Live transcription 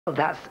Well,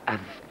 that's a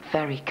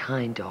very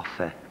kind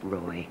offer,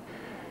 Roy.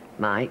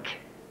 Mike.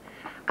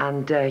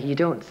 And you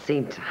don't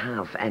seem to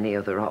have any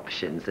other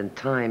options, and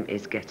time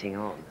is getting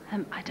on.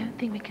 I don't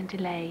think we can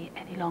delay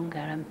any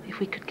longer. If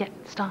we could get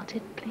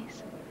started,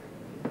 please.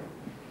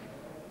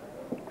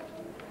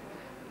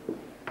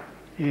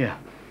 Here.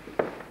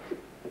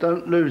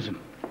 Don't lose them.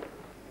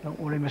 Don't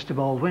worry, Mr.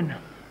 Baldwin.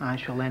 I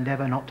shall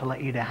endeavour not to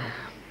let you down.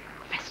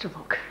 Best of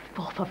luck,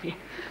 both of you.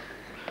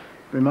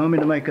 Remind me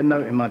to make a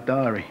note in my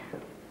diary.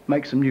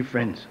 Make some new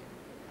friends.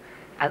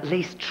 At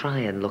least try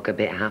and look a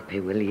bit happy,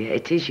 will you?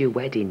 It is your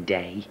wedding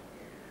day.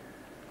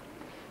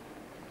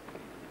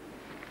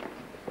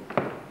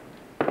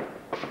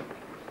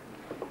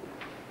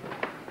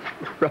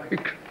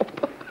 Right.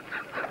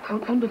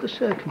 Under the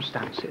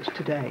circumstances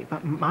today,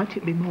 might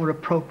it be more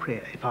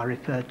appropriate if I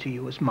referred to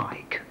you as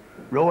Mike?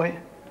 Roy,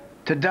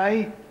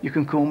 today you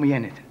can call me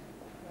anything.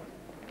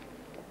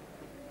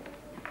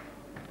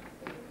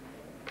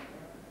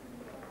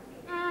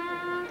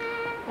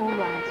 All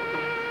rise,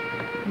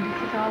 please. When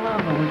this is all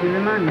over, will you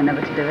remind me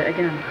never to do it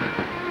again?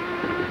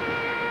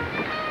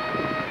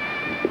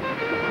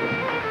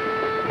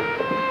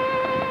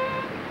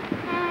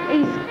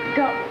 He's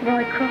got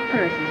Roy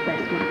Cropper as his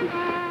best man.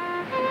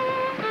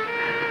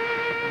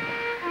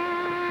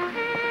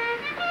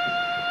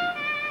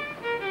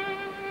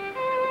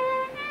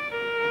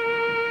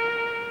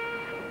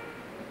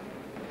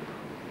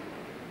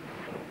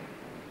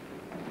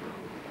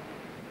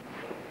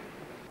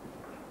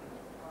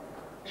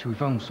 Should we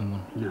phone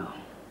someone? No.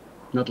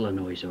 Not till I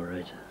know he's all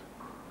right.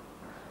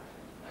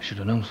 I should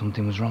have known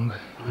something was wrong.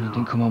 No. I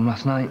didn't come home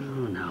last night.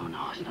 Oh, no,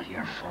 it's not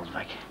your fault,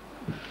 Vic.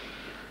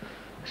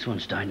 This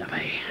one's down to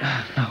me.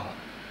 No.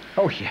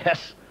 Oh,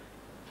 yes.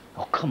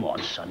 Oh, come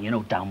on, son. You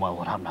know damn well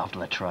what happened after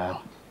the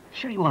trial.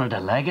 Sure you wanted to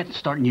leg it and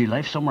start a new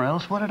life somewhere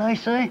else. What did I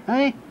say,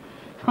 eh?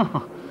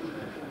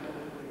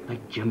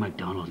 Like Jim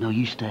MacDonald. No,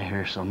 you stay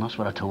here, son. That's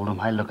what I told him.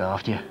 I'll look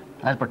after you.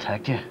 I'll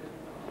protect you.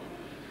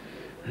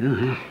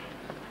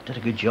 Did a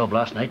good job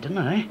last night, didn't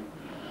I?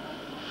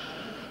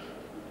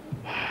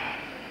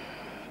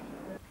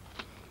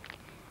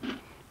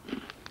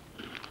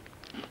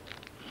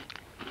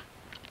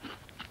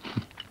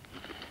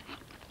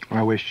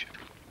 I wish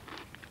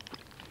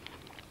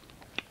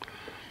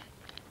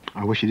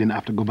you didn't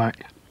have to go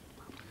back.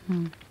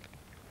 Me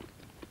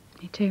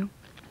too.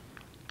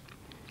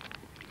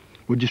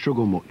 Would you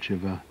struggle much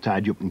if I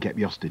tied you up and kept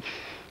you hostage?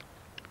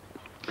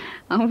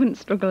 I wouldn't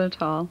struggle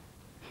at all.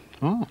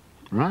 Oh,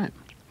 right.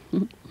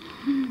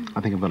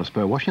 I think I've got a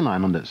spare washing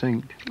line under the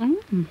sink.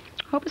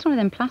 Hope it's one of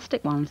them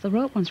plastic ones. The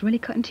rope ones really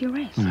cut into your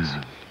wrists.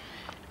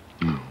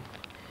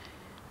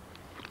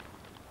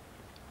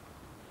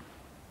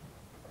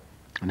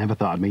 I never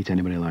thought I'd meet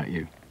anybody like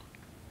you.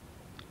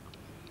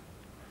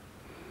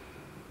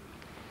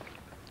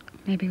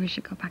 Maybe we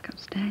should go back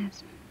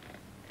upstairs.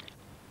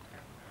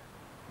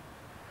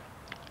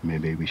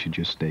 Maybe we should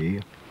just stay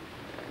here.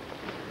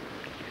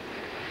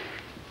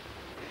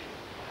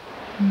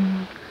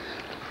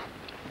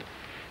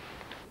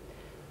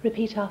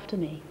 Repeat after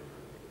me.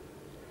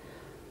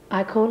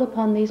 I call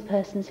upon these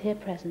persons here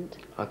present.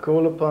 I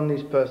call upon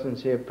these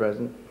persons here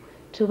present.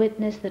 To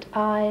witness that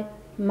I,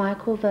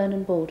 Michael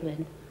Vernon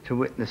Baldwin. To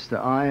witness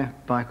that I,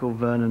 Michael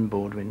Vernon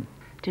Baldwin.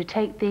 Do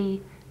take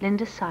thee,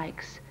 Linda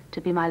Sykes, to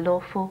be my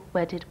lawful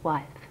wedded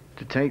wife.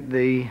 To take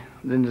thee,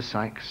 Linda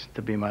Sykes,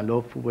 to be my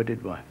lawful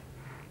wedded wife.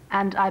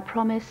 And I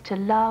promise to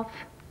love,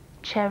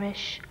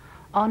 cherish,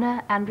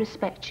 honour and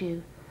respect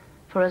you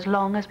for as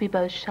long as we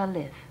both shall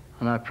live.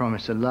 And I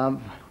promise to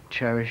love,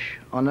 cherish,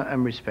 honour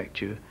and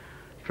respect you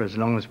for as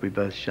long as we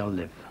both shall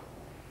live.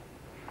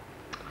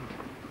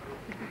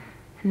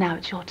 Now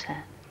it's your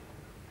turn.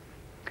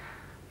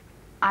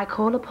 I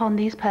call upon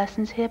these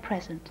persons here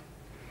present.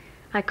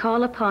 I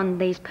call upon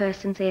these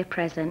persons here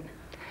present.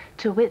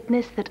 To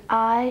witness that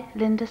I,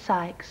 Linda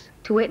Sykes.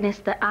 To witness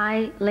that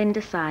I,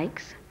 Linda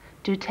Sykes.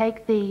 Do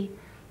take thee,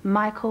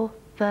 Michael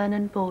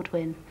Vernon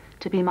Baldwin,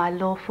 to be my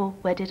lawful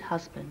wedded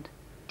husband.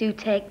 Do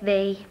take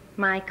thee,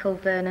 Michael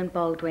Vernon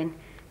Baldwin,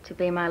 to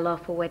be my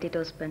lawful wedded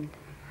husband.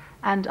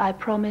 And I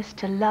promise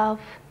to love,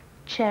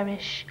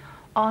 cherish,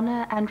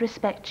 honour and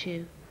respect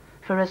you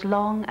for as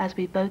long as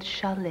we both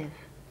shall live.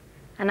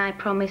 And I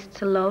promise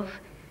to love,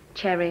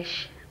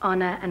 cherish,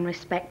 honour and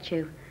respect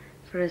you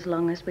for as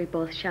long as we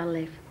both shall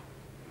live.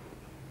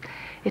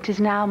 It is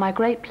now my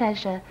great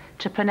pleasure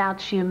to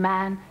pronounce you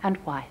man and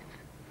wife.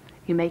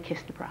 You may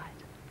kiss the bride.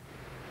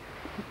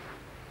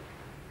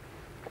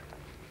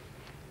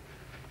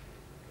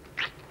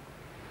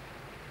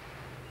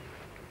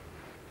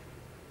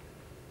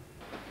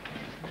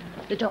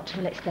 The doctor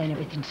will explain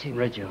everything to you.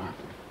 Right you are.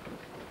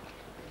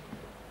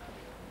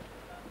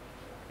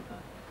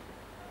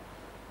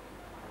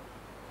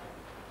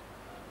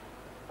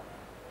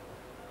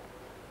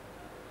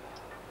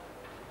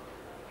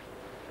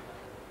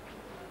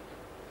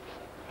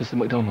 Mr.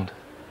 MacDonald.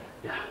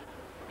 Yeah.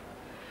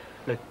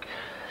 Look,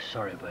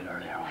 sorry about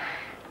earlier on.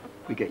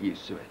 We get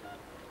used to it.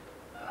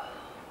 Oh,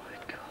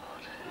 good God.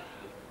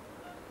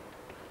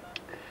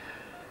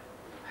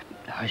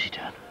 How's he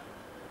doing?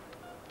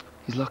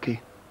 He's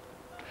lucky.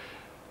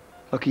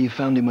 Lucky you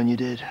found him when you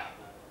did.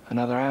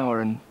 Another hour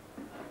and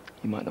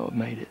you might not have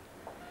made it.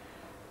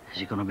 Is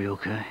he gonna be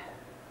okay?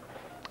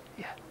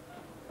 Yeah.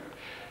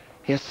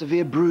 He has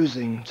severe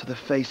bruising to the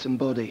face and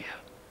body.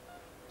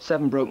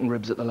 7 broken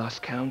ribs at the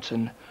last count,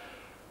 and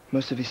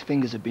most of his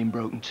fingers have been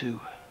broken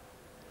too.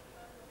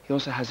 He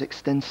also has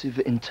extensive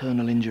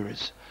internal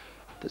injuries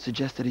that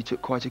suggest that he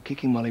took quite a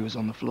kicking while he was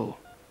on the floor.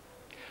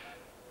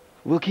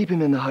 We'll keep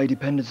him in the high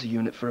dependency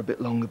unit for a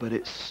bit longer, but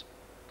it's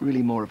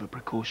really more of a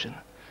precaution.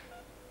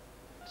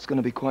 It's going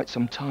to be quite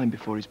some time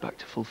before he's back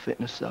to full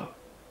fitness, though.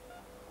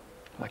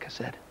 Like I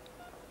said,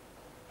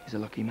 he's a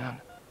lucky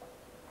man.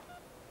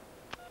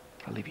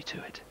 I'll leave you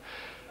to it.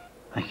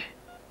 Thank you.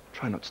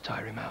 Try not to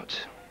tire him out.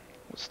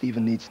 What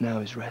Stephen needs now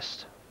is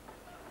rest.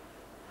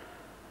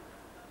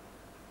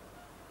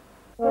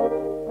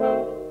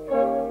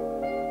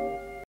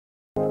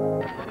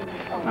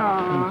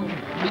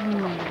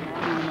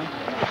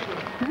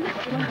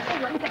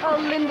 Oh,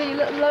 Linda, you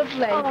look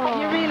lovely.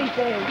 Oh. You really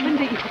do.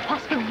 Linda, you could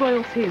pass for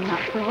royalty in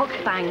that frock.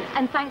 Thanks.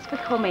 And thanks for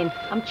coming.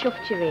 I'm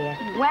chuffed you're here.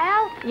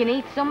 Well, you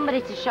need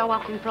somebody to show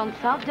off in front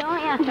of, don't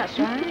you? That's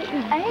right.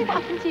 Hey,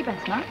 what happened to your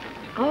best man?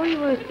 Oh, you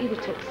were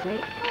took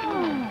sick.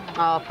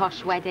 Oh,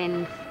 posh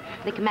weddings.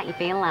 They can make you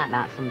feel like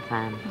that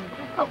sometimes.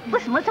 Oh,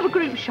 listen, let's have a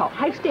group shot.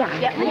 House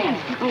down. Yeah, Yeah.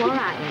 Oh, all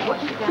right. Then.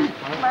 What's your gun?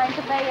 Mine's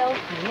a veil.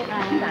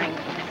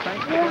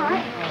 Thanks. You all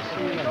right?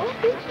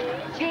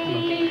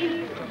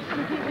 Cheese.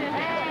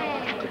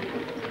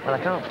 Well, I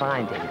can't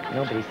find him.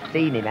 Nobody's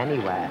seen him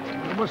anywhere.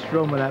 What's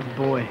wrong with that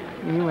boy?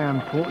 You knew how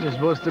important this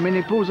was to me, and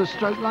he pulls a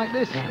stroke like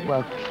this. Yeah,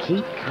 well,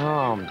 keep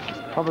calm. He's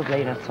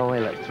probably in a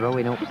toilet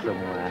throwing up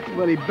somewhere.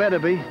 Well, he better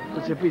be,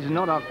 because if he's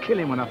not, I'll kill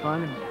him when I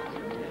find him.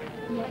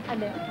 Yeah, I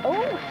know.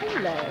 Oh,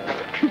 hello.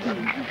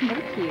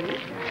 Thank you.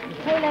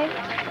 Hello.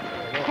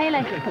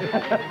 Hello.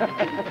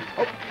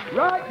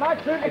 Right, my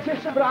turn to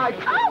kiss the bride.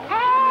 Oh, hey!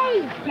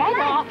 Get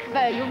off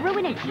her. You're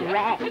ruining a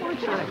dress.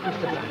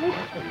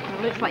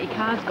 Looks like your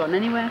car's gone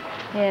anywhere.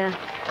 Yeah.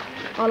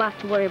 All I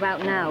have to worry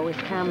about now is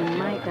calming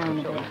Mike down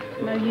a bit.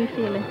 How are you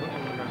feeling?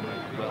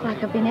 It's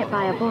like I've been hit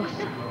by a bus.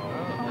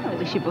 Oh, at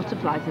least your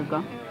butterflies have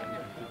gone.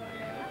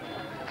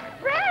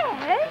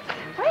 Fred,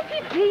 where have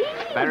you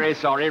been? Very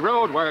sorry,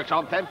 roadworks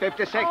on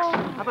 1056.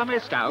 Have I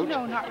missed out?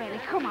 No, not really.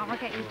 Come on, we'll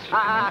get you.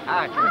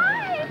 Hi.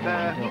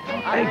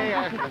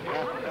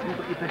 You've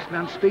got your best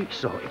man's speech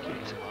sorted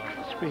yet?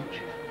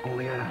 Speech.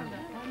 Only,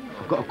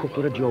 I've got a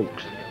couple of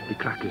jokes. Be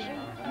crackers.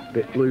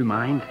 Bit blue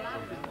mind.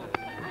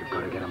 But you've got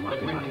to get 'em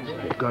laughing,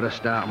 lad. You've got to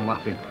start 'em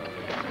laughing.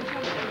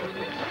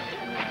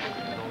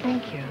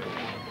 Thank you.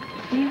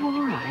 Are you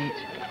all right?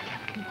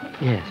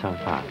 Yes, I'm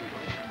fine.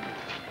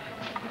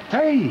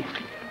 Hey,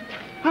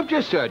 I've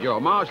just heard your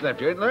Mars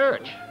left you in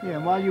lurch. Yeah,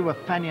 and while you were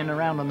fannying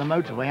around on the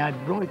motorway, I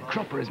had Roy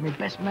Cropper as my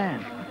best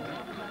man.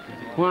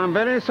 Well, I'm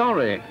very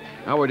sorry.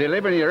 I were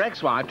delivering your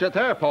ex-wife to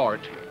the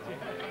airport.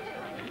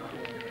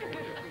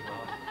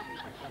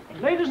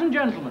 Ladies and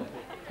gentlemen,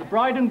 the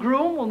bride and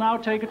groom will now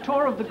take a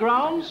tour of the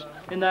grounds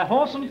in their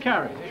horse and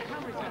carriage.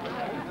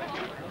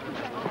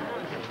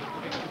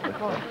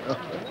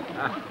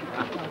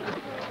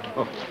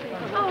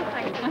 Oh,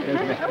 thank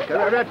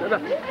you.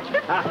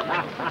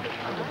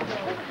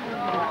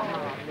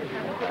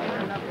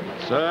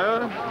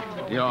 Sir,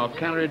 your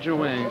carriage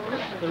awaits.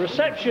 The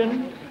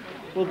reception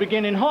will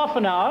begin in half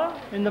an hour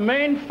in the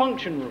main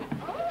function room.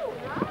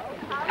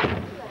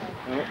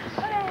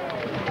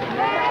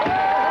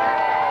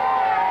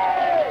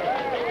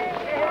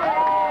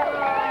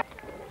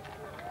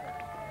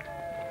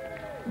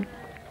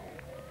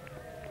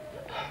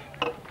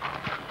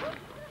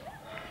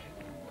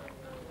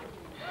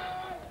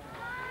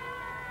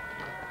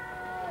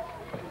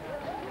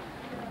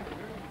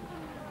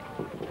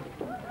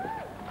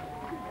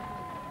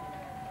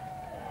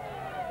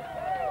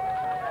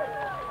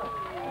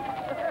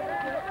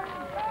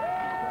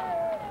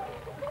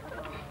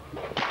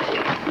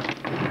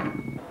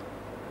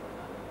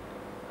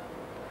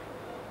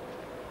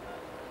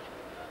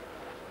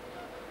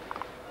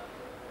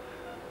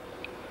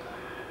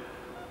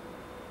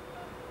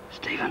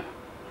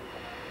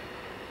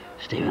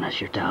 Stephen, it's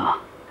your dad.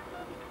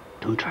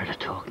 Don't try to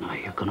talk now.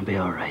 You're gonna be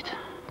all right.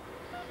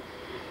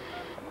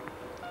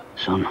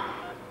 Son,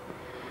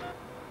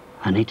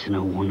 I need to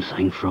know one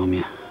thing from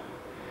you.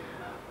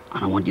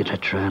 And I want you to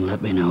try and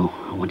let me know.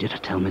 I want you to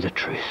tell me the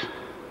truth.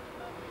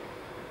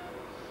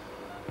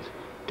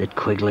 Did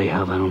Quigley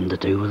have anything to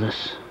do with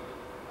this?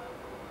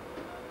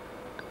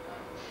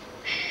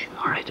 Shh,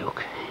 all right,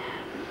 okay.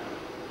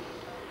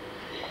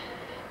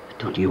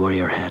 Don't you worry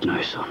your head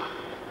now, son.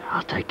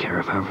 I'll take care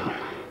of everything.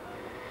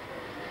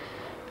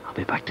 I'll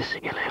be back to see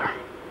you later.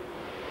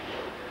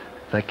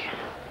 Vic.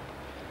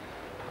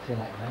 See you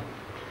later,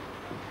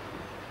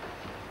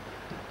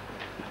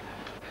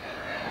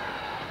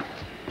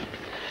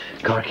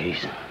 mate. Car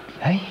keys.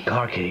 Hey?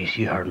 Car keys,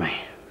 you heard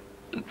me.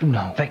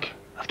 No. Vic,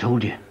 I've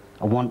told you.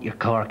 I want your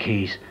car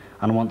keys,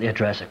 and I want the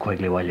address at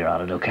Quigley while you're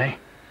at it, okay?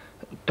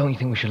 Don't you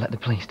think we should let the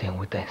police deal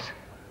with this?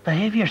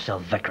 Behave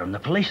yourself, Vikram. The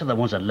police are the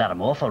ones that let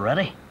him off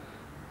already.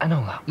 I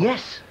know that.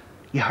 Yes.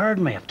 You heard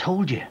me, I've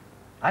told you.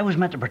 I was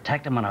meant to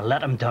protect him and I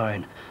let him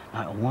down.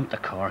 Now, I want the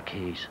car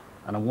keys,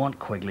 and I want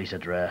Quigley's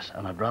address,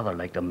 and I'd rather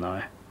like them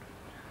now.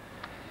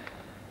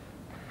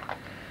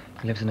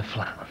 He lives in a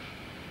flat.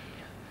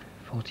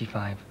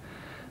 45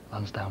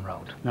 Lansdowne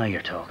Road. Now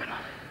you're talking.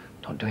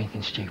 Don't do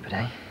anything stupid,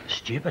 eh?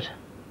 Stupid?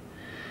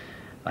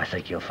 I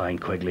think you'll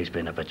find Quigley's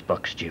been a bit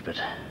buck stupid.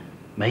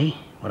 Me?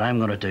 What I'm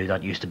going to do,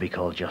 that used to be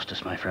called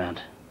justice, my friend.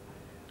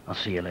 I'll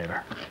see you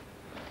later.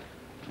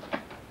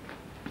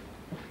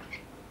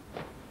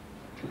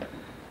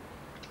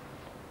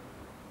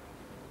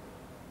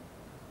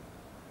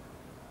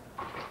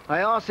 I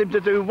asked him to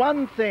do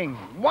one thing.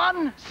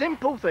 One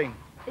simple thing.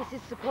 This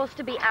is supposed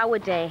to be our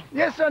day.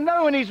 Yes, I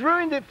know, and he's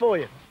ruined it for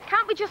you.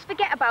 Can't we just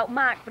forget about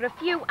Mark for a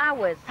few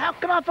hours? How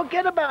can I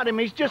forget about him?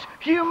 He's just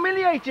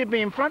humiliated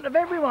me in front of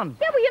everyone.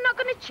 Yeah, well, you're not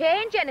going to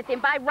change anything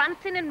by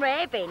ranting and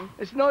raving.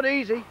 It's not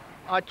easy.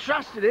 I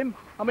trusted him.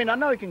 I mean, I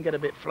know he can get a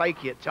bit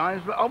flaky at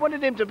times, but I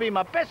wanted him to be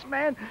my best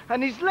man,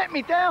 and he's let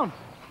me down.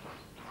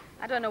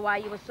 I don't know why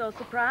you were so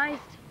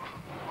surprised.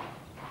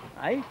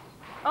 Eh?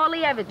 All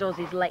he ever does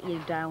is let you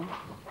down.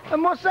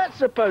 And what's that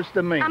supposed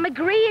to mean? I'm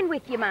agreeing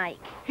with you, Mike.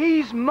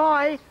 He's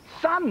my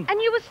son.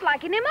 And you were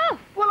slagging him off.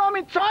 Well, I'm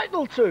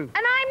entitled to. And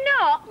I'm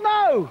not?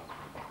 No.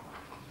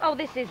 Oh,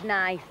 this is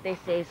nice, this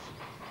is.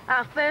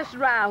 Our first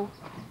row.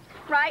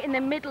 Right in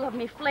the middle of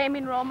me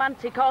flaming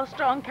romantic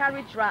horse-drawn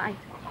carriage ride.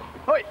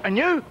 Oi, and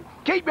you,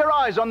 keep your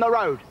eyes on the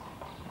road.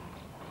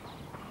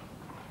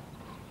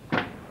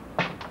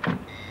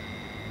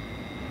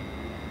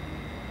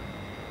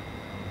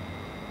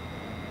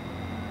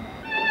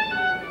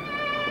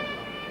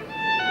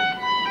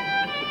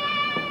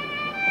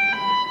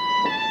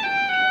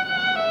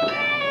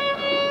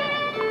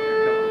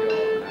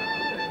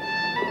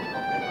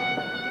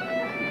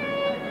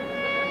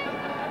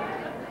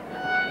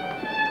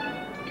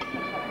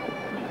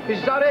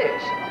 Is that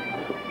it?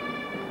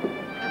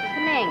 That's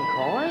the main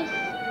course.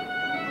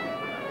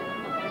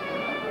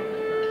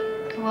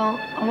 Well,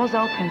 I was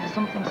hoping for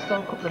something to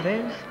soak up the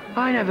booze.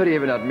 I never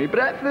even had me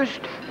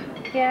breakfast.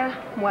 Yeah,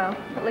 well,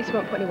 at least we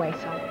won't put any weight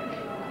on.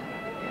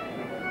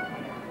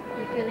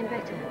 You feeling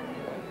better?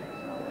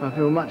 I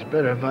feel much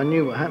better if I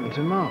knew what happened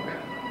to Mark.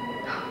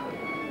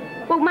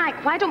 Well,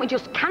 Mike, why don't we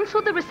just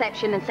cancel the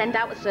reception and send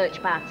out a search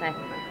party?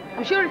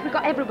 I'm sure if we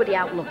got everybody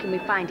out looking,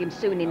 we'd find him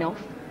soon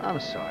enough. I'm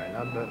sorry,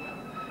 love, but...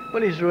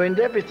 Well, he's ruined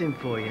everything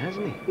for you,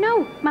 hasn't he?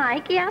 No,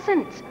 Mike, he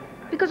hasn't.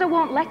 Because I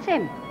won't let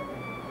him.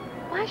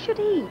 Why should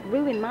he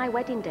ruin my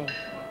wedding day?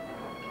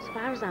 As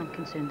far as I'm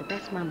concerned, the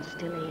best man's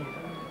still here.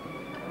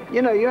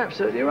 You know, you're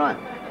absolutely right.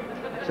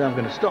 So I'm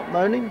going to stop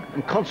moaning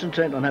and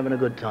concentrate on having a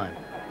good time.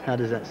 How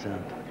does that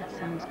sound? That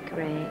sounds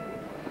great.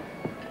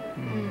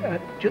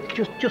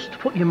 Just to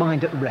put your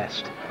mind at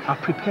rest,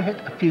 I've prepared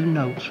a few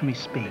notes from his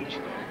speech.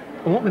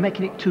 I won't be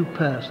making it too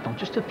personal,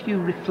 just a few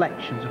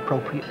reflections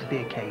appropriate to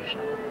the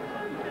occasion.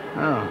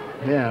 Oh,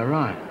 yeah,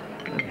 right.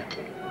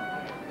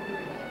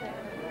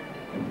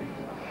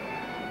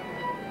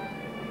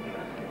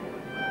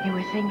 You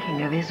were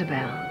thinking of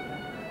Isabel?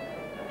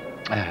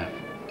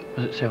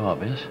 Was it so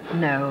obvious?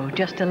 No,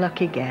 just a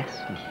lucky guess.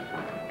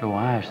 No,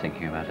 I was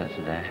thinking about it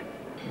today.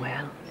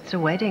 Well, it's a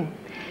wedding.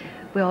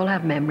 We all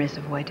have memories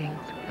of weddings.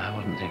 I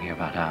wasn't thinking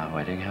about our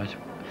wedding. I was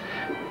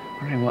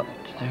wondering what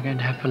they were going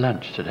to have for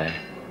lunch today.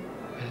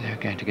 They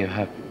were going to give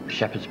her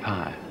shepherd's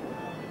pie.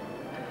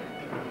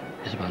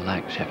 Isabel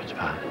likes shepherd's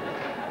pie.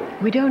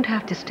 We don't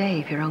have to stay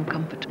if you're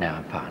uncomfortable. No,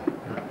 I'm fine.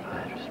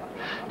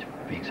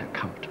 Just being so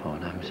comfortable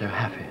and I'm so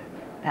happy.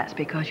 That's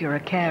because you're a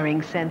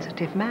caring,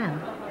 sensitive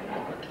man.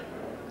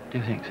 Do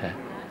you think so?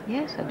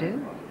 Yes, I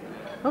do.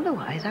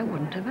 Otherwise, I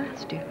wouldn't have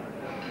asked you.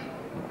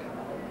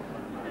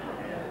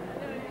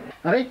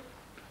 Ready?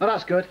 Oh,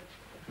 that's good.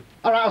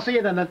 All right, I'll see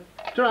you then.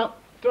 Ta-ra.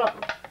 Ta-ra.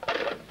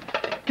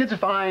 Kids are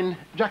fine.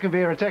 Jack and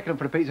Vera are taking them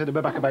for a pizza. They'll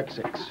be back about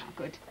 6.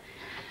 Good.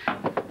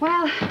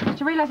 Well, did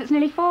you realise it's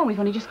nearly 4? We've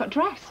only just got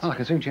dressed. Well, I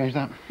can soon change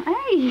that.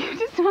 Hey, you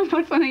just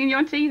put something in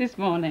your tea this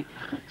morning.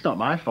 It's not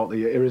my fault that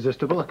you're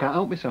irresistible. I can't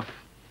help myself.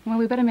 Well,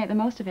 we better make the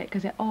most of it,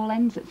 because it all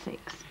ends at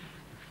 6.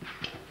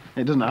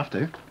 It doesn't have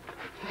to.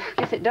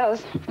 Yes, it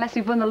does. Unless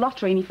you've won the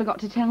lottery and you forgot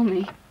to tell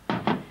me.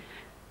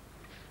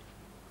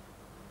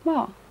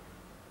 What?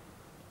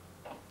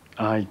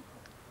 I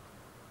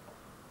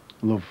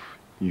love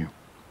you.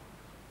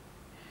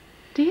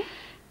 Do you?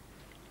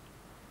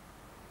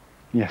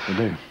 Yes, I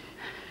do.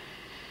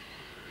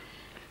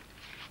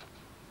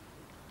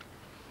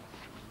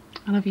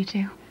 I love you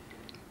too.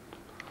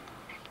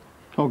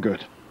 Oh,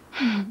 good.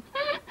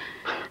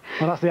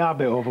 Well, that's the hard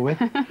bit over with.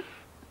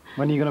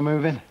 When are you going to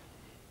move in?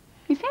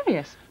 You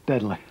serious?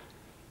 Deadly.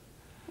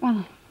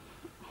 Well,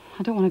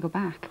 I don't want to go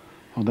back.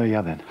 Oh, there you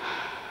are then.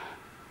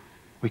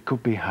 We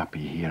could be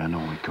happy here, I know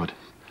we could.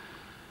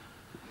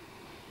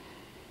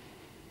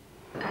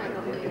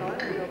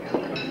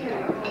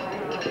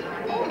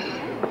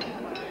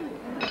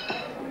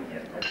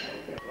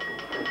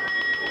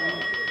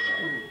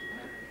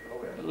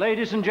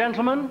 Ladies and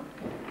gentlemen,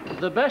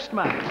 the best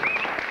man.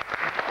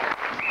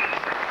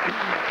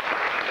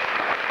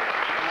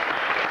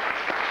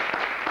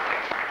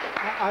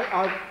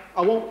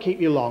 I won't keep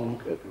you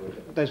long.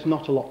 There's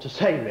not a lot to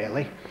say,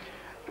 really.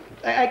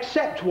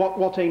 Except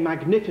what a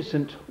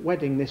magnificent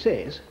wedding this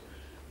is.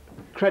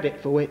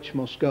 Credit for which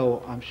must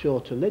go, I'm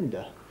sure, to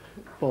Linda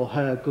for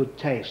her good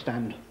taste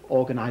and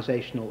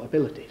organisational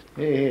abilities.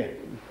 Here.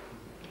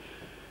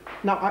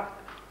 Now,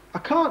 I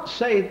can't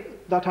say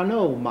that I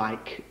know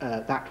Mike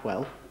that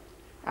well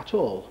at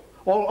all,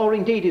 or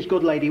indeed his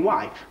good lady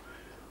wife,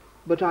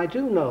 but I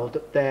do know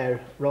that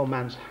their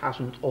romance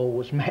hasn't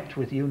always met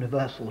with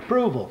universal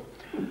approval.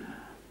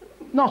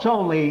 Not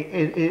only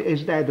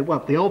is there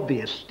the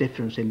obvious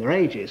difference in their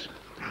ages,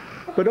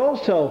 but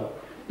also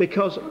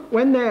because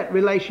when their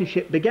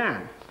relationship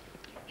began,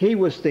 he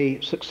was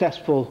the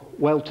successful,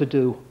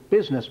 well-to-do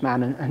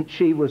businessman and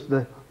she was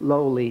the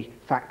lowly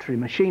factory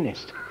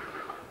machinist.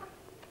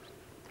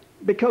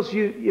 Because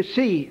you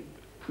see,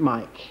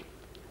 Mike,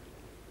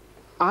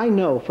 I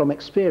know from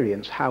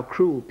experience how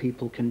cruel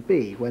people can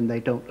be when they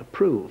don't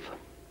approve.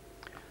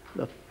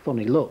 The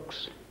funny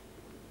looks,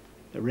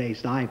 the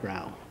raised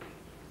eyebrow,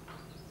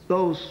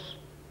 those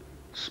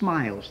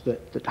smiles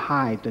that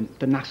hide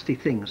the nasty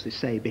things they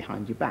say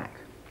behind your back.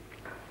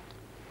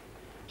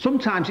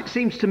 Sometimes it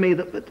seems to me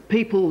that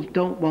people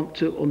don't want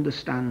to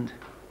understand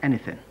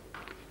anything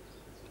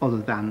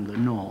other than the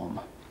norm.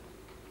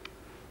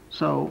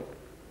 So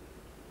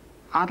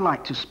I'd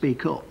like to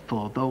speak up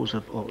for those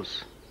of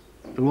us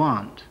who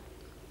aren't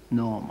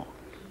normal.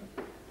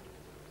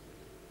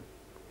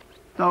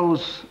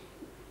 Those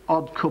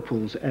odd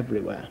couples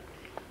everywhere.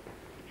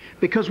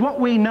 Because what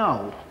we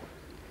know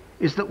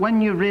is that when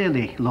you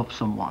really love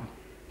someone,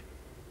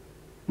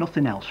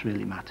 nothing else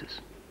really matters.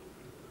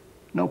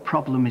 No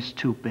problem is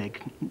too big,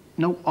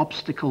 no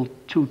obstacle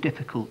too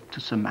difficult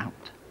to surmount.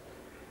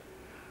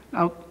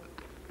 Now,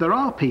 there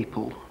are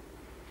people,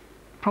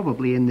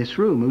 probably in this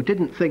room, who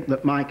didn't think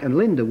that Mike and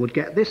Linda would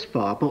get this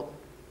far, but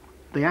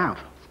they have.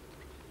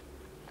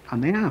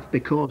 And they have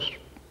because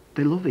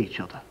they love each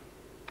other.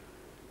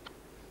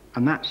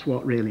 And that's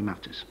what really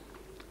matters.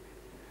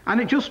 And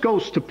it just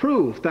goes to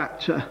prove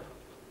that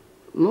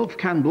love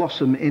can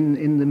blossom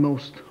in the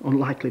most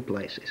unlikely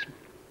places.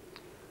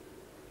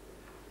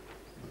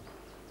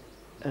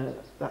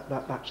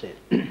 That's it.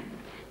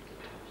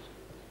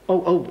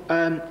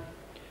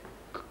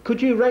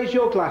 Could you raise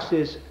your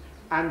glasses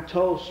and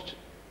toast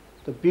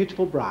the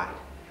beautiful bride?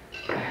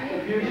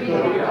 The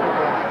beautiful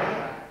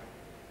bride.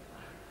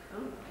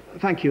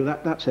 Thank you,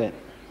 that's it.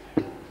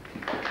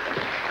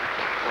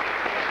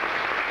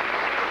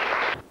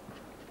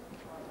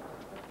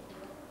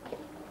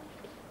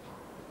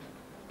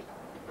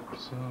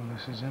 So,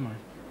 this is him, eh?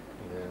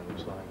 Yeah,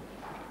 looks like.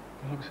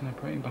 He looks in a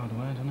pretty bad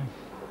way, doesn't he?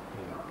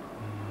 Yeah.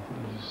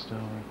 There's a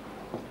story.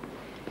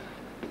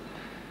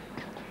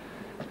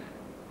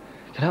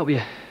 Can I help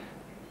you?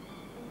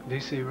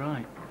 DC,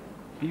 right.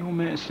 Are you a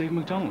mate of Steve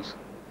McDonald's?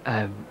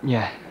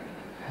 Yeah.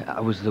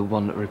 I was the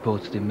one that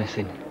reported him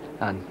missing,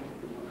 and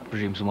I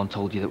presume someone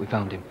told you that we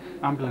found him.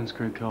 Ambulance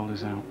crew called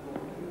us out.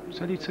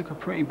 Said he took a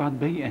pretty bad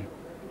beating.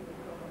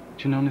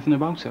 Do you know anything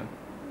about it?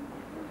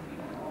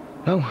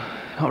 No,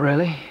 not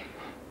really.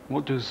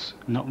 What does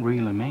not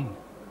really mean?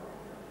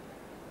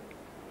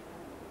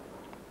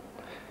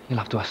 You'll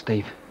have to ask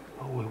Steve.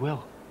 Oh, we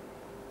will.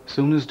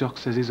 Soon as Doc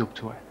says he's up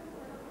to it.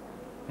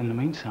 In the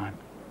meantime,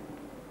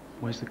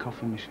 where's the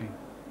coffee machine?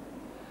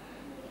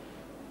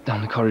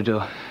 Down the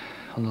corridor,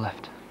 on the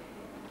left.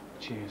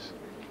 Cheers.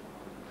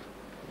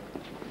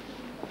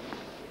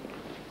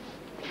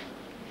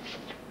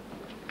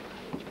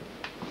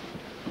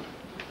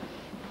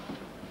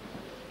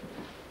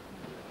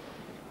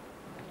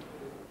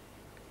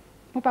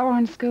 What about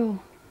Warren's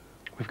school?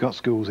 We've got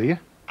schools here.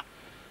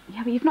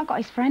 Yeah, but you've not got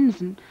his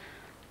friends, and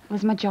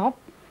there's my job.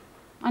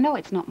 I know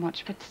it's not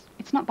much, but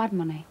it's not bad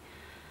money.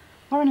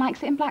 Warren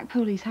likes it in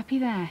Blackpool. He's happy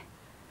there.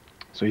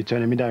 So you're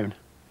turning me down?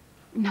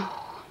 No.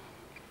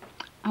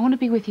 I want to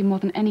be with you more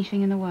than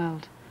anything in the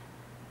world.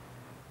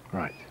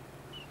 Right.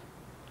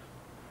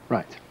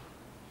 Right.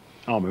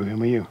 I'll move in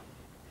with you.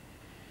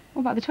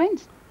 What about the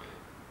twins?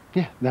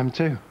 Yeah, them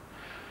too.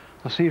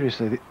 Well,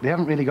 seriously, they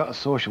haven't really got a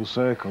social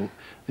circle.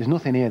 There's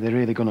nothing here they're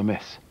really going to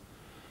miss.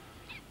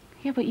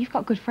 Yeah, but you've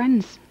got good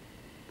friends.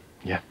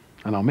 Yeah,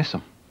 and I'll miss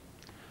them.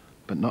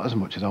 But not as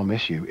much as I'll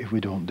miss you if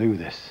we don't do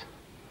this.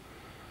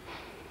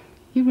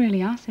 You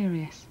really are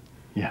serious.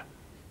 Yeah.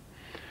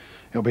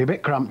 It'll be a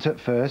bit cramped at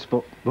first,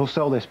 but we'll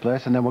sell this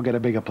place and then we'll get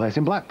a bigger place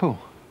in Blackpool.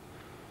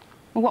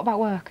 Well, what about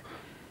work?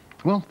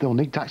 Well, they'll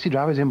need taxi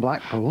drivers in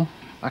Blackpool.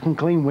 I can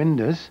clean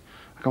windows.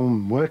 I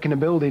can work in a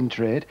building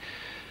trade.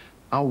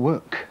 I'll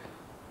work.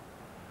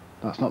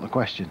 That's not the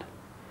question.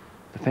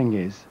 The thing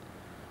is,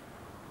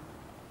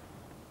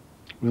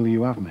 will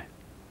you have me?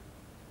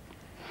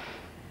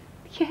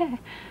 Yeah,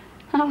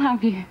 I'll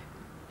have you.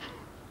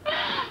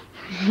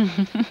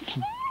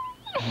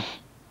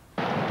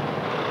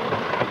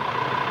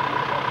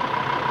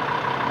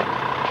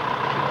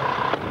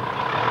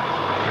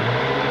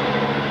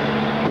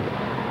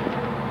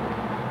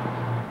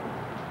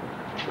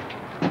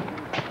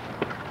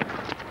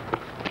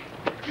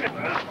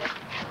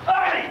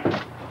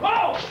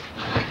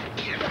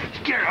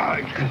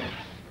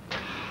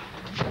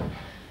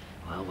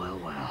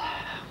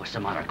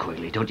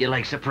 Quigley. Don't you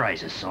like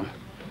surprises, son?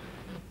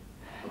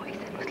 What he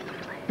said was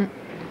lovely.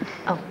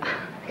 Oh,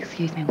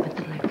 excuse me, with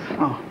the blue.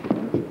 Oh.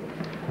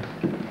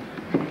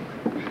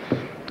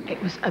 It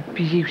was a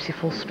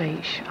beautiful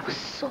speech. I was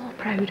so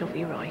proud of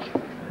you, Roy.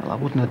 Well, I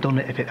wouldn't have done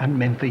it if it hadn't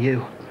been for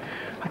you.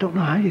 I don't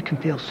know how you can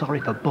feel sorry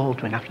for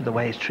Baldwin after the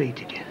way he's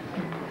treated you.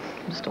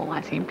 I just don't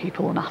like seeing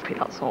people unhappy,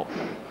 that's all.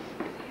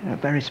 You're a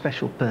very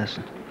special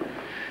person.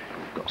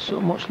 I've got so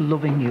much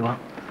love in you, I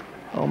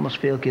almost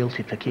feel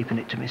guilty for keeping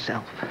it to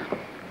myself.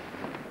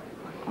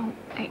 Oh,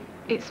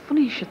 it's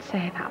funny you should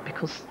say that,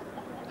 because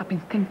I've been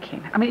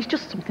thinking. I mean, it's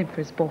just something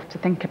for us both to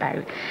think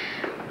about.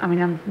 I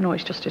mean, I know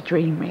it's just a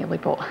dream, really,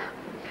 but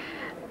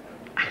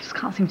I just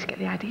can't seem to get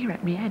the idea out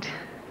of my head.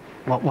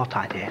 What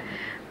idea?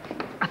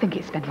 I think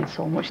it's spending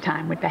so much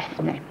time with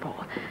Bethany, but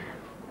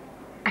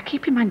I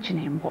keep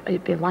imagining what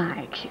it'd be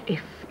like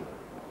if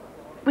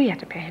we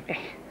had a baby.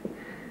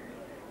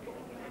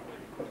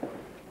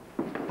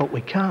 But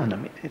we can't. I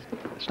mean,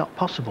 it's not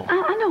possible.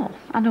 I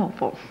know,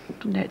 but it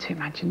doesn't hurt to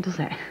imagine, does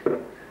it?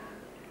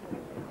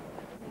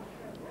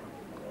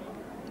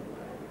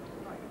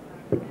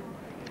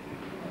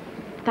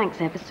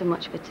 Thanks ever so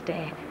much for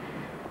today.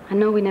 I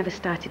know we never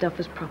started off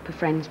as proper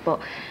friends, but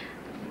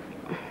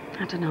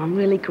I don't know, I'm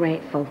really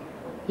grateful.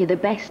 You're the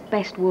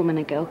best woman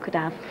a girl could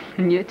have.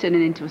 And you're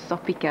turning into a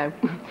soppy cow.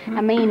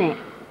 I mean it.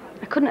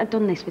 I couldn't have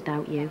done this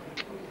without you.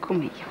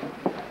 Come here.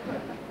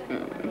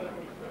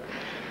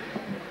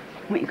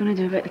 What are you going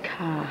to do about the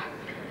car?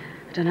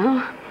 I don't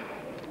know.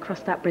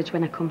 Cross that bridge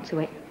when I come to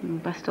it.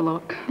 Best of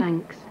luck.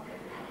 Thanks.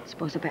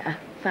 Suppose I better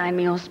find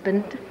me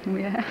husband.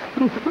 Yeah.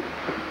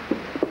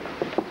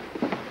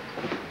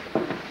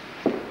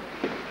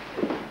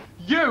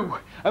 You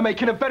are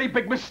making a very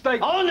big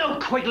mistake. Oh, no,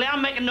 Quigley,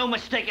 I'm making no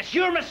mistake. It's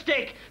your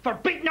mistake for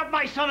beating up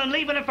my son and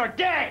leaving him for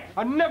dead.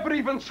 I never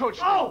even touched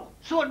him. Oh,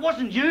 so it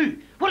wasn't you.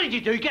 What did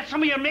you do? Get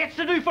some of your mates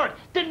to do for it?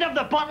 Didn't have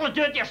the bottle to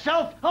do it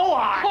yourself? Oh,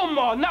 I... Come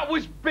on, that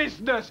was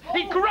business.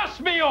 He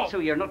grassed me up. So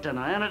you're not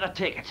denying it, I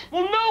take it?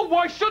 Well, no,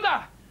 why should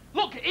I?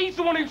 Look, he's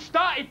the one who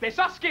started this.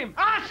 Ask him.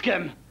 Ask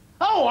him?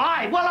 Oh,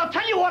 aye. Well, I'll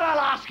tell you what I'll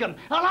ask him.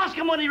 I'll ask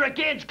him when he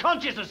regains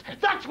consciousness.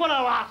 That's when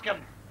I'll ask him.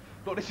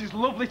 Look, this is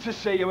lovely to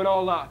see you and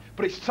all that,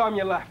 but it's time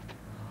you left.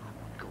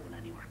 I'm not going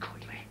anywhere,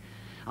 Quigley.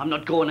 I'm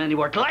not going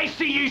anywhere till I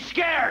see you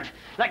scared.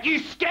 Like you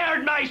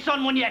scared my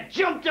son when you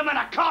jumped him in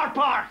a car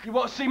park. You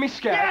want to see me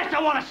scared? Yes,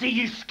 I want to see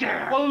you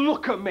scared. Well,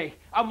 look at me.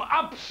 I'm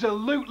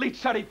absolutely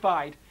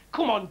terrified.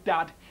 Come on,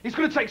 Dad. It's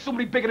going to take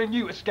somebody bigger than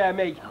you to scare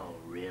me. Oh,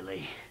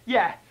 really?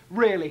 Yeah,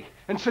 really.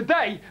 And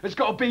today has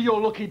got to be your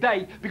lucky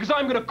day, because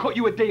I'm going to cut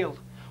you a deal.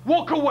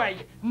 Walk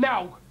away,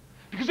 now.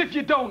 Because if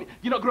you don't,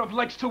 you're not going to have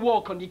legs to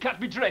walk on. You catch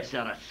me drift? Is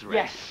that a threat?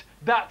 Yes,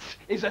 that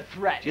is a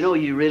threat. Do you know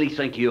you really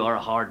think you are a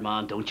hard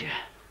man, don't you?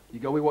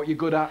 You go with what you're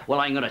good at? Well,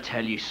 I'm going to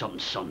tell you something,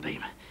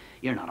 Sunbeam.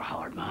 You're not a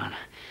hard man.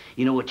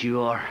 You know what you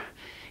are?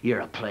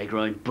 You're a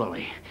playground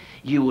bully.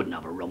 You wouldn't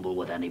have a rumble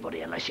with anybody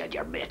unless you had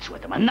your mates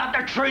with them. And not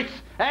the truth,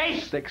 eh?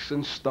 Sticks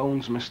and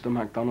stones, Mr.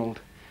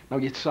 MacDonald. Now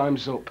your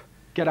time's up.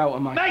 Get out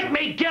of my... Make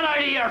me get out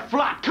of your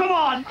flat! Come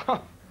on!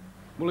 Well,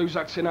 who's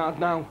acting hard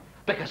now?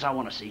 Because I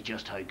want to see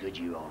just how good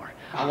you are.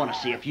 I want to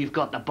see if you've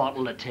got the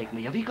bottle to take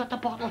me. Have you got the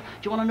bottle? Do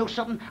you want to know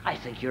something? I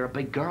think you're a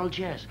big girl,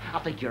 Jez. I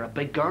think you're a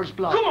big girl's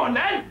blood. Come on,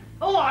 then!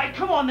 All right,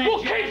 come on, then, Well,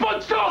 Jez. keep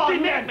on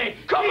talking, then! Me.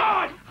 Come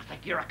on! I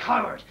think you're a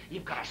coward.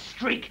 You've got a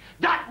streak.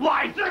 That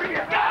wide.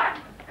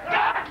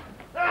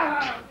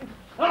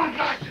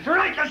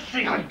 Strike a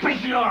see how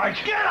big you are.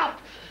 Get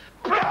up!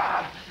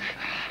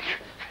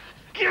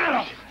 Get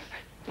up!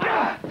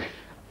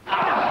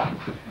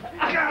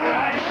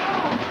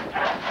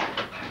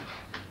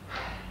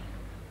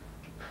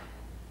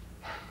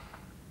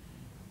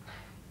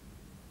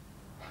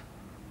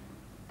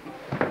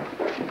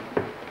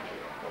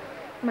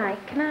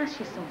 Mike, can I ask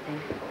you something?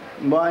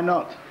 Why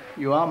not?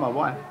 You are my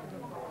wife.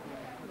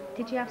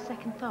 Did you have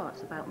second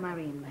thoughts about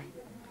marrying me?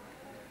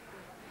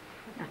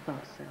 I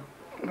thought so.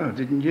 Oh,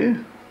 didn't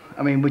you?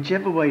 I mean,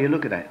 whichever way you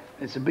look at it,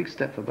 it's a big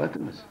step for both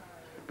of us.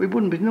 We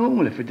wouldn't be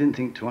normal if we didn't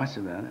think twice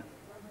about it.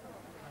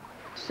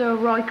 So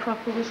Roy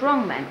Cropper was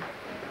wrong then?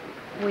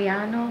 We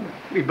are normal.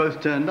 We both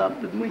turned up,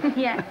 didn't we?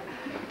 Yeah.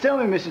 Tell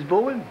me, Mrs.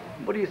 Baldwin,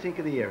 what do you think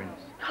of the earrings?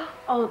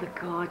 Oh, they're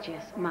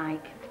gorgeous,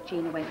 Mike.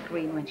 Gina went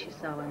green when she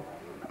saw them.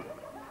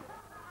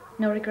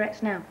 No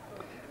regrets now?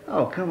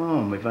 Oh, come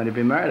on. We've only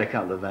been married a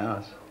couple of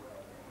hours.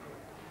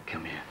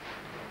 Come here.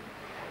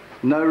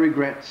 No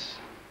regrets,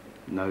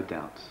 no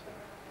doubts.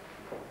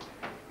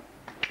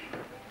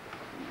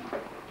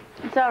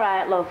 It's all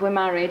right, love. We're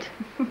married.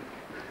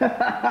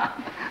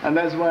 And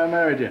that's why I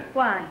married you.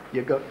 Why?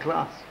 You've got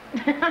class.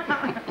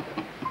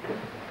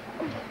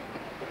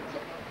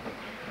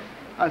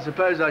 I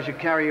suppose I should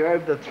carry you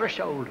over the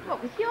threshold.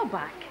 What, with your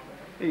back?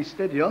 Hey,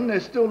 steady on.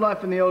 There's still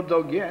life in the old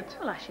dog yet.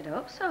 Well, I should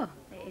hope so.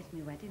 It is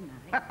my wedding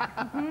night.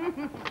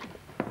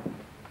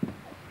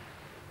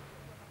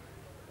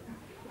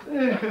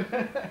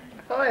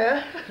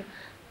 Hiya.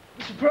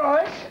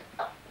 Surprise?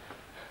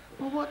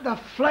 Well, what the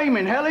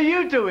flaming hell are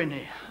you doing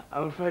here?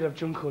 I'm afraid I've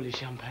drunk all your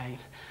champagne.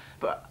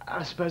 But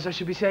I suppose I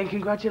should be saying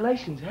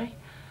congratulations, eh?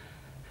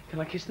 Can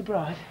I kiss the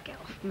bride? Get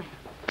off me.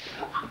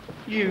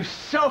 You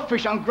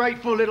selfish,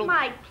 ungrateful little...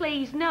 Mike,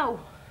 please, no.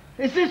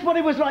 Is this what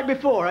it was like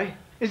before, eh?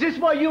 Is this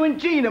why you and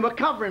Gina were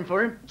covering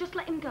for him? Just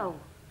let him go.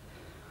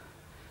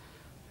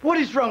 What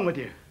is wrong with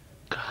you?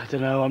 I don't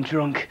know, I'm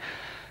drunk.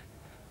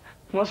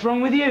 What's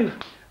wrong with you?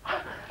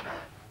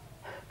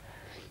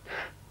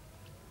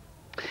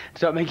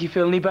 Does that make you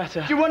feel any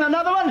better? Do you want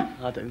another one?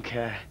 I don't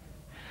care.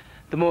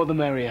 The more the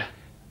merrier.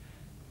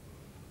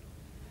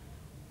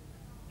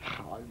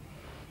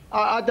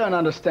 I don't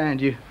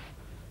understand you.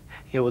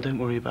 Yeah, well, don't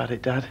worry about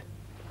it, Dad.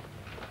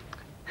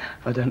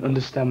 I don't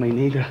understand me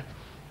neither.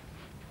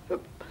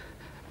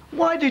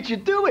 Why did you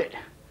do it?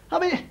 I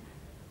mean,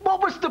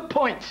 what was the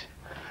point?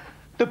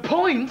 The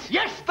point?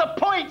 Yes, the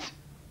point!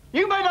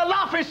 You made a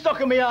laughingstock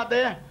of me out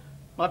there.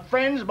 My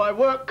friends, my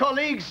work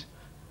colleagues.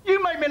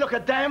 You made me look a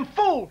damn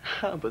fool.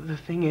 But the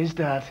thing is,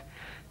 Dad,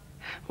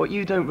 what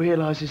you don't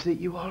realise is that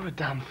you are a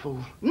damn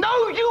fool.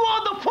 No, you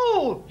are the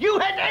fool! You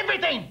had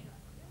everything!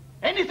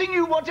 Anything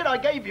you wanted, I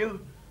gave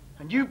you,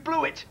 and you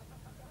blew it.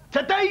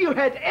 Today you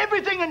had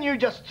everything and you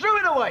just threw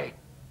it away.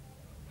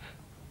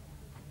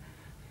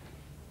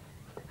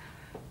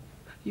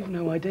 You've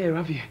no idea,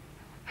 have you?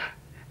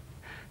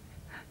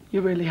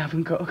 You really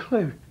haven't got a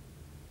clue.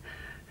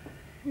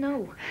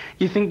 No.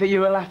 You think that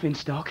you're a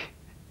laughingstock?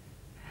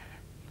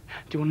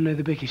 Do you want to know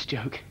the biggest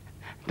joke?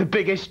 The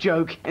biggest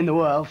joke in the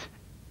world?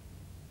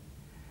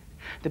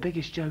 The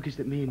biggest joke is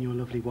that me and your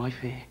lovely wife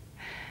here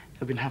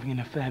have been having an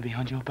affair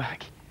behind your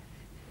back.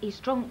 He's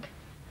drunk.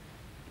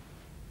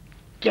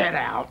 Get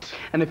out!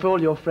 And if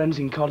all your friends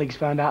and colleagues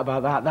found out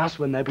about that, that's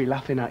when they'd be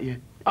laughing at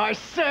you. I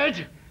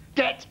said,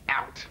 get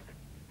out!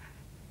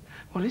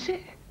 What is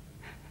it?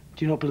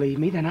 Do you not believe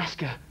me? Then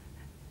ask her.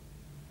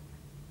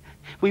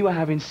 We were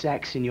having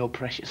sex in your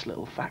precious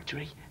little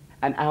factory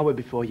an hour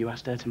before you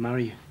asked her to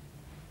marry you.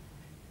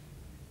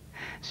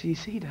 So you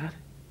see, Dad,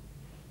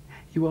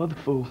 you are the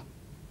fool.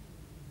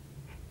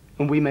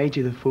 And we made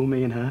you the fool,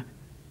 me and her.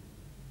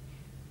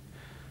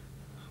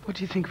 What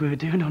do you think we were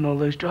doing on all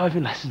those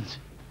driving lessons?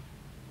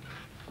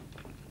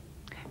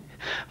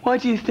 Why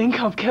do you think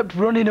I've kept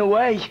running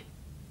away?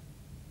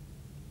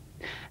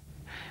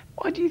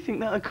 Why do you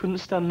think that I couldn't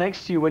stand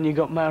next to you when you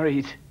got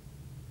married?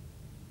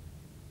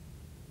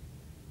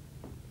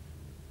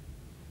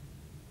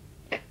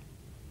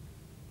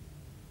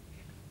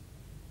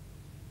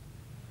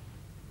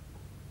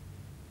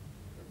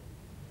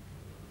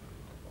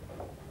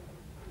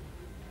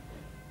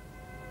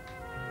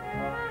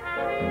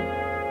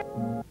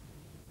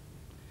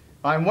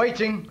 I'm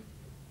waiting.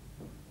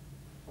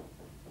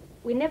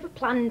 We never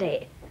planned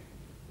it.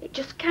 It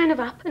just kind of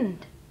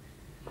happened.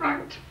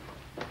 Right.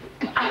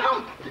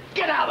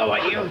 Get out of the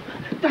way, you!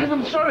 Dad,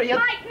 I'm sorry.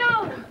 Mike,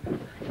 no!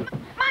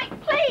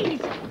 Mike,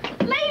 please!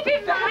 Leave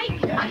him,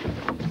 Mike!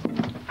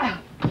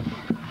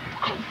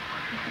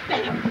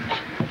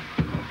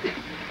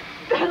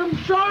 Dad, I'm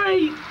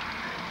sorry!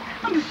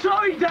 I'm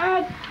sorry,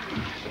 Dad!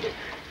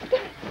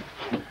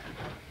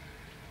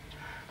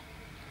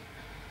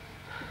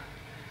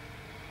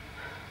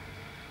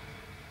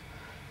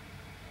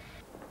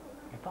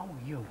 If I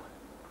were you,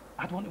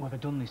 I'd want to have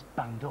done this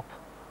banged up.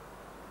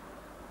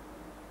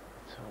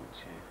 I told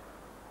you.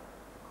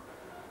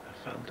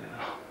 I fell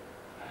down.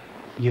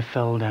 You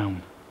fell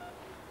down?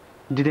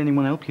 Did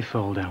anyone help you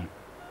fall down?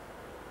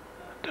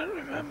 I don't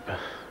remember.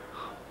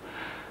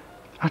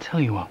 I'll tell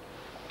you what.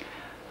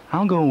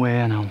 I'll go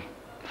away and I'll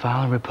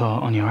file a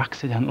report on your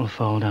accidental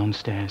fall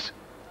downstairs.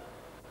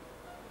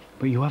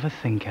 But you have a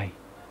think, eh?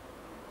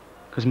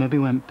 Because maybe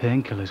when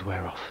painkillers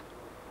wear off,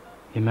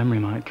 your memory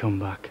might come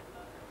back.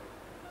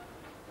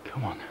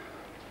 Come on.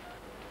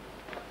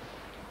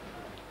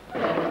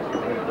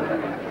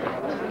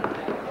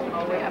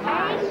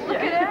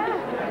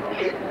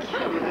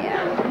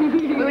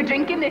 We were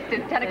drinking this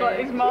till 10 o'clock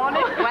this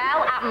morning.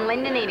 Well,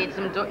 Linda needed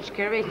some Dutch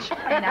courage.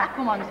 Hey, now,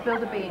 come on, spill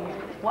the beans.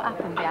 What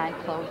happened behind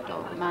closed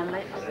doors? My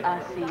lips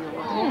are sealed.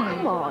 Oh,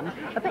 come on.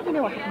 I bet you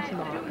know what happened to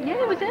Mark. Yeah,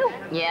 he was ill.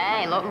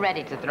 Yeah, he looked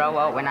ready to throw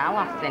out when I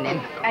last seen him.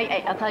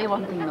 Hey, I'll tell you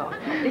one thing, though.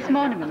 This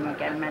morning when we were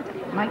getting ready,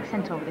 Mike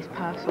sent over this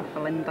parcel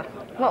for Linda.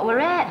 What were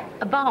it?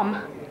 A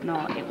bomb?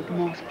 No, it was the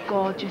most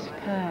gorgeous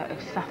pair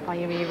of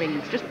sapphire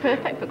earrings. Just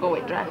perfect for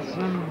go-with dress. I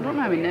don't know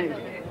how he knew.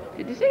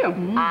 Did you see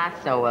them? I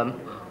saw him.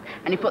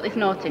 And he put this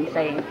note in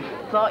saying,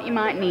 thought you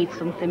might need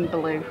something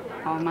blue.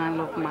 Oh, my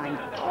love, Mike.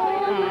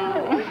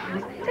 Oh,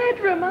 dead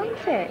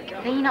romantic.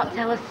 Can you not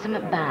tell us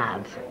something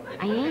bad?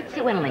 I hate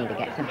it when Linda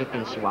gets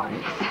everything she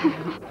wants.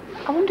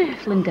 I wonder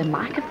if Linda and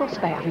Mike have thought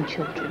about having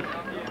children.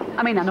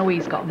 I mean, I know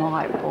he's got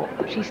more out,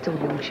 but she's still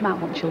young. She might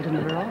want children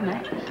of her own,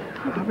 eh?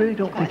 I really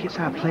don't think it's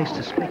our place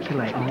to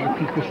speculate on other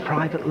people's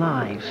private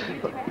lives.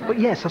 But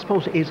yes, I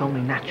suppose it is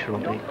only natural,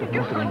 the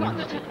mothering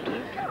instinct.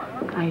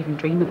 I even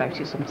dream about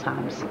it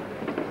sometimes.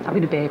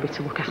 Having a baby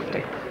to look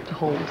after, to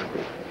hold.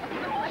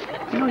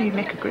 You know, you'd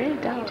make a great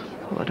dad.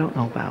 Well, I don't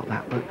know about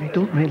that, but it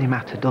don't really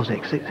matter, does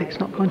it? 'Cause it's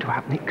not going to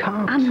happen. It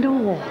can't. I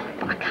know,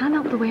 but I can't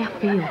help the way I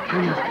feel,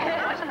 can I?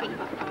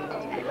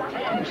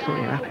 just thought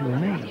you were happy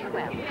with me.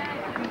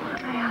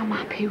 I am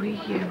happy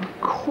with you.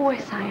 Of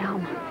course I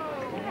am.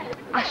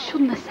 I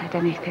shouldn't have said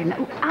anything.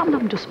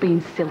 I'm just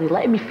being silly,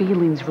 letting my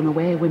feelings run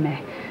away with me.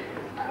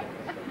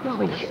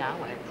 Roy, now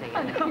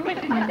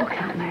look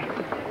at me.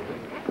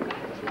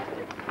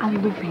 I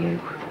love you,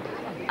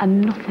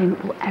 and nothing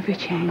will ever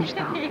change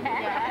that.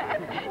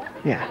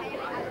 Yeah.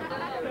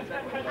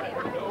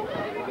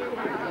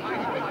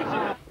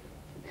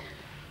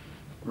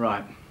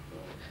 Right.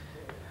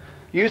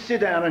 You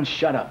sit down and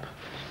shut up.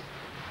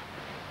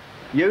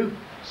 You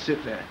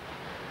sit there.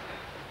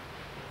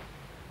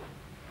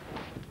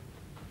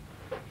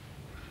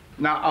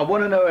 Now, I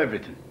want to know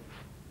everything.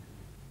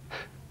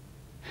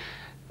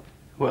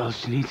 What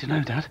else do you need to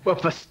know, Dad? Well,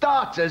 for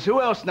starters,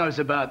 who else knows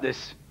about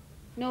this?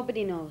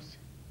 Nobody knows.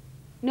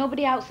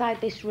 Nobody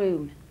outside this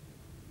room.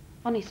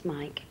 Honest,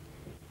 Mike,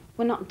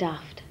 we're not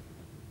daft.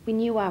 We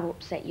knew how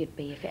upset you'd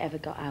be if it ever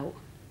got out.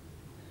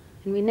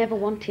 And we never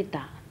wanted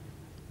that.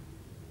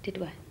 Did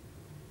we?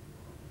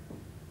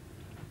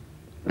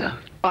 No.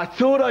 I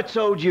thought I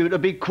told you to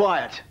be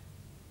quiet.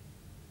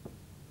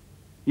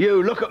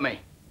 You, look at me.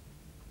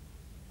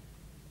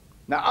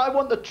 Now, I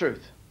want the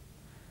truth.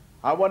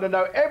 I want to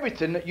know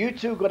everything that you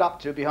two got up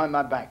to behind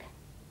my back.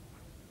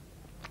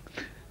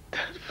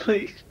 Dad,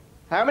 please.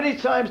 How many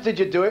times did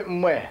you do it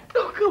and where?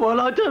 Oh, come on,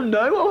 I don't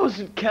know. I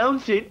wasn't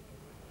counting.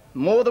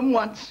 More than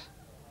once?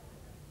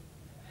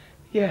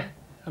 Yeah,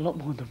 a lot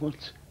more than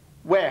once.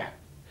 Where?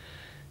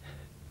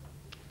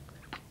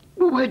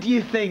 Well, where do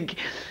you think?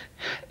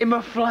 In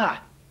my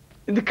flat.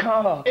 In the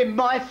car. In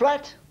my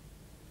flat?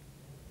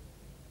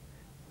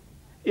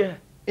 Yeah.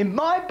 In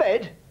my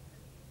bed?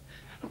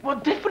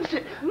 What difference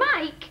it...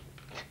 Mike!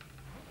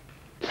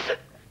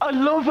 I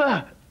love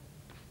her!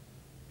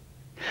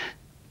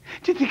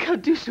 Do you think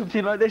I'd do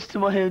something like this to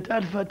my own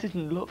dad if I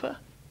didn't love her?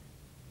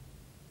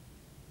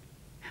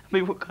 I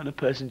mean, what kind of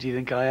person do you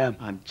think I am?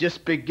 I'm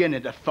just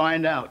beginning to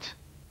find out.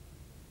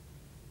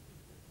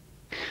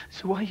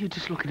 So why are you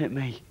just looking at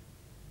me?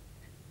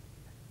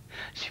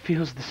 She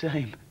feels the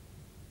same.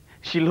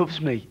 She loves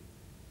me.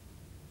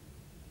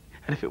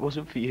 And if it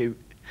wasn't for you,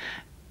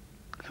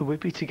 then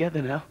we'd be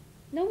together now.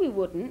 No, we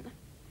wouldn't.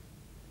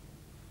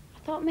 I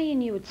thought me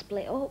and you would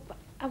split up.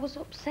 I was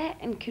upset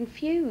and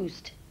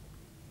confused.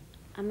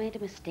 I made a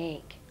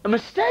mistake. A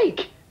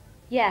mistake?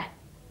 Yeah,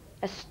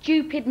 a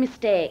stupid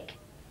mistake.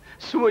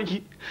 So what,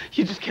 you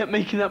just kept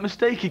making that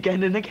mistake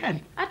again and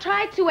again? I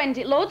tried to end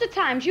it loads of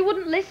times. You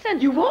wouldn't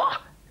listen. You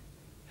what?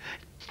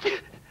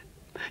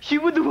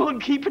 You were the one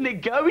keeping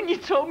it going. You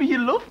told me you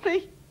loved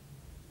me.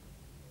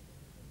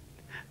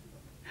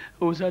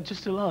 Or was that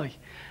just a lie?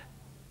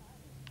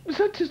 Was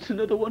that just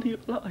another one of your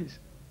lies?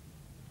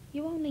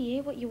 You only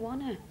hear what you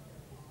wanna.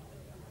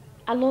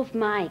 I love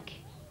Mike.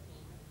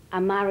 I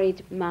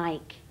married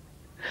Mike.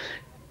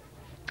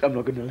 I'm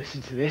not going to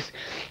listen to this.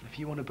 If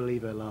you want to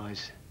believe her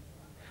lies,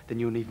 then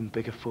you're an even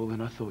bigger fool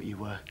than I thought you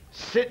were.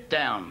 Sit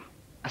down.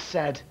 I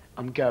said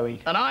I'm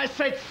going. And I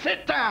said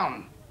sit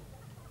down.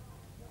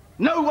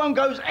 No one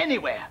goes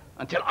anywhere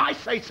until I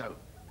say so.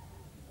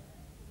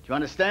 Do you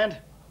understand?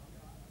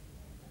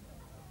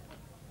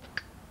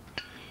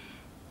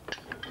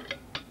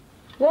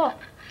 What?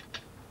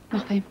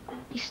 Nothing.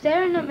 You're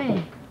staring at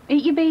me.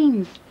 Eat your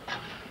beans.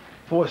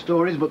 4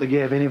 stories, but they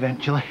gave in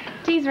eventually.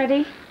 Tea's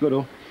ready. Good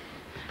all.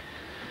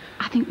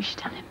 I think we should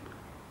tell him.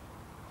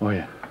 Oh,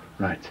 yeah.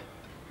 Right.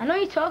 I know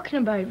you're talking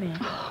about me.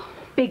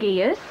 Big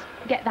ears.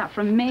 Get that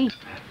from me.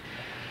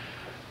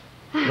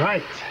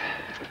 Right.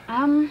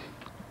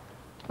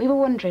 We were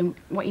wondering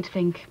what you'd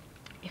think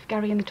if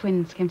Gary and the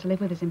twins came to live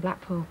with us in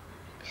Blackpool.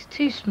 It's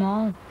too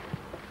small.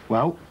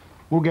 Well,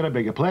 we'll get a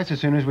bigger place as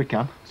soon as we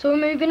can. So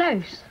we're moving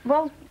house?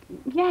 Well,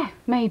 yeah,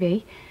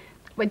 maybe.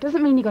 But it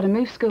doesn't mean you've got to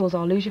move schools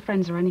or lose your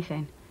friends or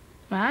anything.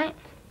 Right.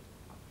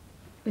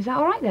 Is that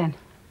all right then?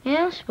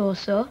 Yeah, I suppose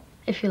so,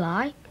 if you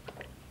like.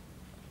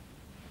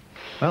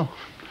 Well,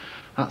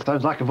 that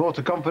sounds like a vote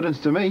of confidence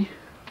to me.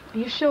 Are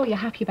you sure you're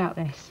happy about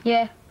this?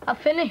 Yeah, I've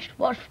finished.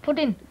 What's for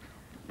pudding?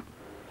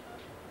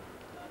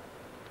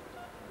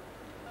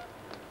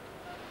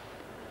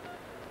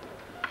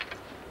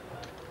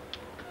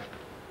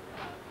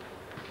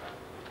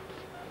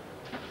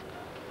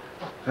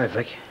 Right,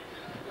 Vic.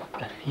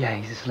 Yeah,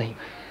 he's asleep.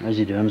 How's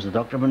he doing? Has the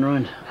doctor been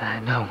round?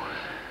 No.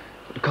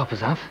 But the coppers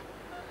have.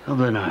 Have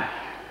they now?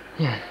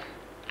 Yeah.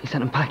 He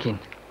sent him packing.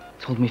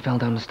 Told me he fell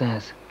down the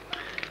stairs.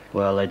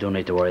 Well, they don't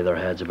need to worry their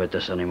heads about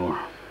this anymore.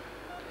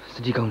 So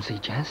did you go and see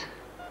Jez?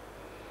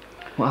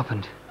 What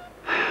happened?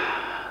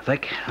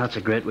 Vic, that's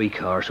a great wee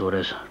car, so it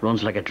is.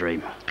 Runs like a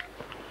dream.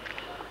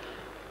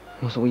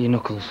 What's up with your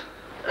knuckles?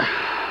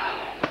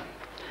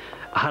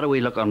 I had a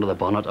wee look under the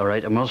bonnet, all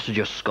right? I must have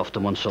just scuffed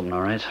him on something,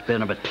 all right?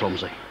 Being a bit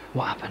clumsy.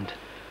 What happened?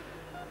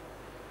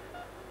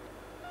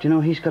 Do you know,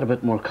 he's got a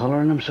bit more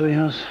colour in him, so he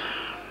has.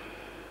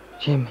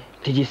 Jim,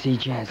 did you see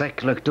Jez?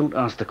 Vic, look, don't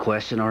ask the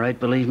question, all right?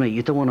 Believe me,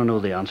 you don't want to know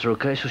the answer,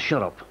 okay? So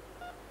shut up.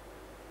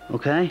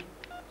 Okay?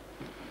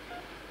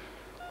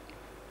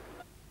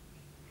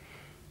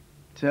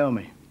 Tell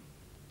me,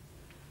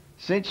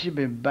 since you've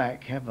been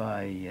back, have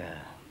I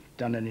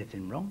done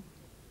anything wrong?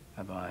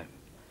 Have I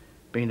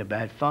been a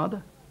bad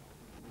father?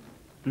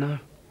 No.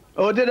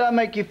 Or did I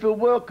make you feel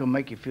welcome,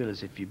 make you feel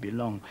as if you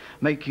belong,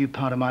 make you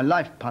part of my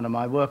life, part of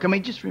my work? I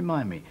mean, just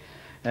remind me,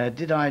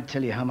 did I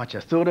tell you how much I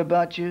thought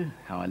about you,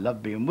 how I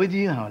love being with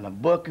you, how I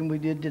love working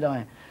with you? Did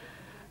I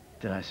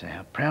say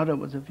how proud I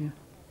was of you?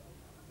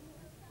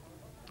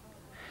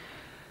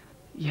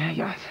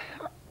 Yeah,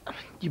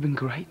 you've been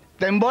great.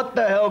 Then what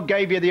the hell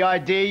gave you the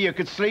idea you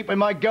could sleep with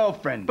my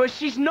girlfriend? But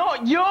she's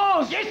not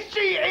yours! Yes,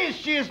 she is!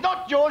 She is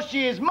not yours,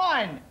 she is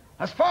mine!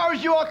 As far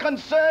as you are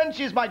concerned,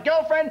 she is my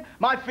girlfriend,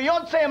 my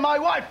fiancée, and my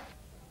wife.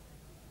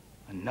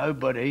 And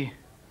nobody,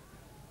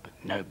 but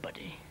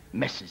nobody,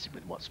 messes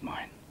with what's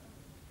mine.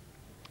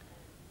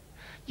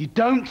 You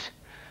don't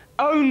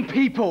own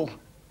people.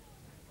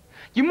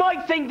 You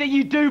might think that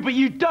you do, but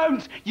you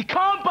don't. You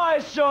can't buy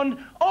a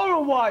son or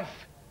a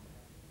wife.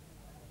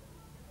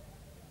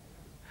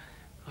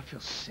 I feel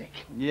sick.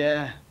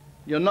 Yeah,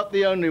 you're not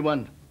the only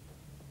one.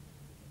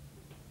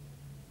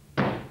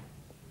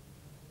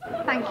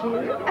 Thank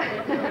you.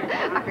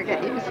 I could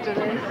get used to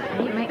this.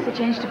 It makes a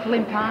change to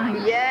pulling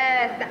pints.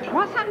 Yes.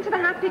 What's happened to the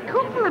happy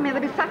couple? I mean,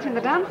 they'll be sat in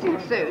the dancing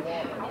suit.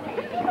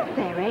 They've been at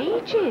their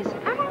ages.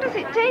 How long does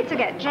it take to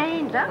get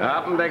changed up?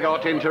 Happen they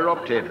got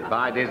interrupted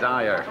by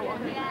desire.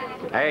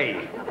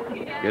 Hey,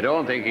 you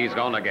don't think he's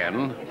gone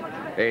again?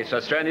 It's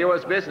a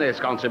strenuous business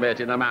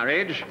consummating a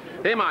marriage.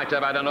 He might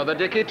have had another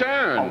dicky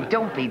turn. Oh,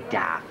 don't be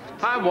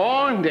daft. I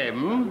warned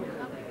him.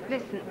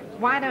 Listen,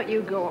 why don't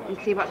you go up and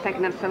see what's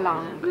taking them so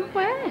long?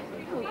 Where?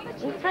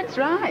 Well, Fred's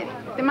right.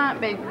 They might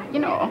be, you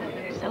know,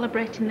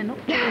 celebrating the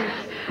nuptials.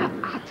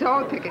 I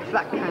don't think it's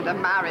that kind of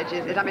marriage,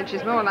 is it? I mean,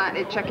 she's more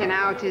likely checking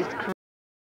out his